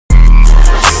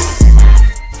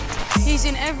He's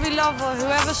in every lover who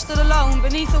ever stood alone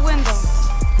beneath a window,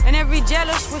 in every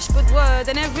jealous whispered word,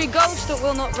 and every ghost that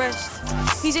will not rest.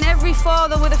 He's in every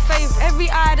father with a favourite,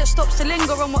 every eye that stops to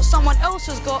linger on what someone else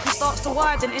has got and starts to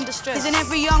widen in distress. He's in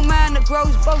every young man that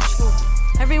grows boastful,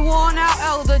 every worn-out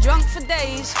elder drunk for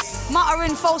days,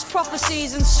 muttering false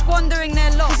prophecies and squandering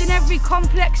their loss. He's in every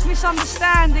complex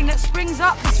misunderstanding that springs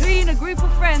up between a group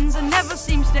of friends and never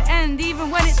seems to end, even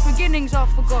when its beginnings are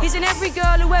forgotten. He's in every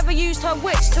girl who ever used her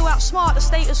wits to outsmart the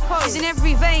status quo. He's in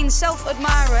every vain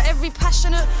self-admirer, every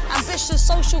passionate, ambitious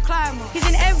social climber. He's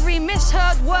in every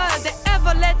misheard word that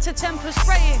ever led to tempers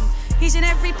fraying. He's in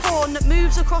every pawn that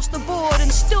moves across the board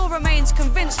and still remains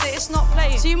convinced that it's not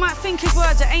playing. So you might think his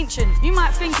words are ancient, you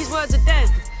might think his words are dead,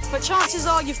 but chances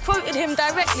are you've quoted him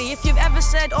directly if you've ever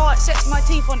said, oh, it sets my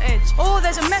teeth on edge. Or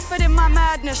there's a method in my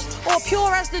madness, or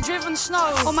pure as the driven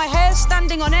snow, or my hair's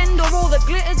standing on end, or all that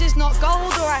glitters is not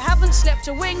gold, or I haven't slept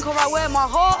a wink, or I wear my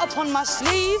heart upon my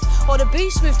sleeve, or the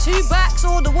beast with two backs,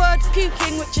 or the word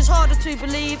puking, which is harder to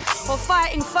believe, or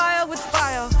fighting fire with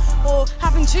fire, or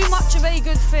having too much of a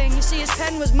good thing. You see, his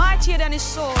pen was mightier than his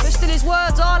sword, but still his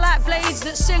words are like blades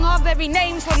that sing our very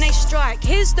names when they strike.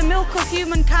 Here's the milk of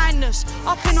human kindness,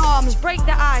 up in arms, break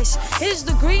the ice. Here's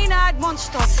the green-eyed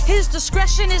monster, his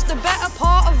discretion is the better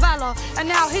part of valor. And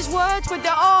now his words with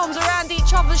their arms around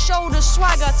each other's shoulders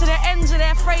swagger to the ends of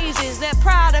their phrases. They're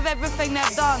proud of everything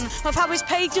they've done, of how his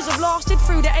pages have lasted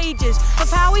through the ages,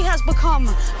 of how he has become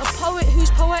a poet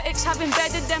whose poetics have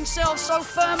embedded themselves so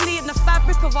firmly in the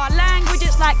fabric of our language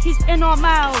it's like he's in our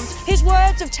mouths. His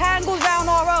words have tangled round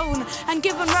our own and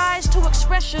given rise to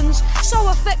expressions so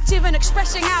effective in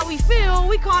expressing how we feel,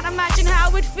 we can't imagine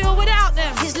how we'd feel without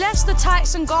them. He's less the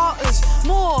tights and garters,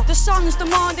 more the sons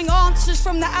demanding answers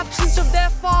from the absence of their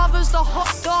fathers, the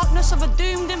hot darkness of a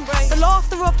doomed embrace, the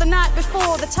laughter of the night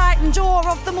before, the tightened jaw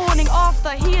of the morning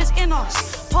after. He is in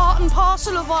us, part and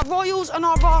parcel of our royals and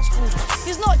our rascals.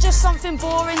 He's not just something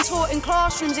boring taught in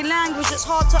classrooms in language that's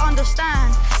hard to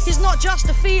understand. He's not just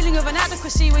a feeling of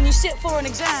inadequacy when you sit for an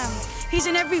exam. He's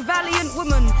in every valiant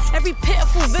woman, every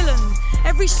pitiful villain,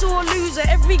 every sore loser,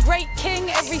 every great king,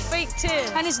 every fake tear.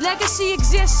 And his legacy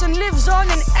exists and lives on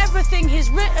in everything he's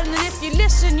written, and if you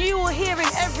listen, you will hear him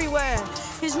everywhere.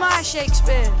 He's my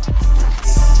Shakespeare.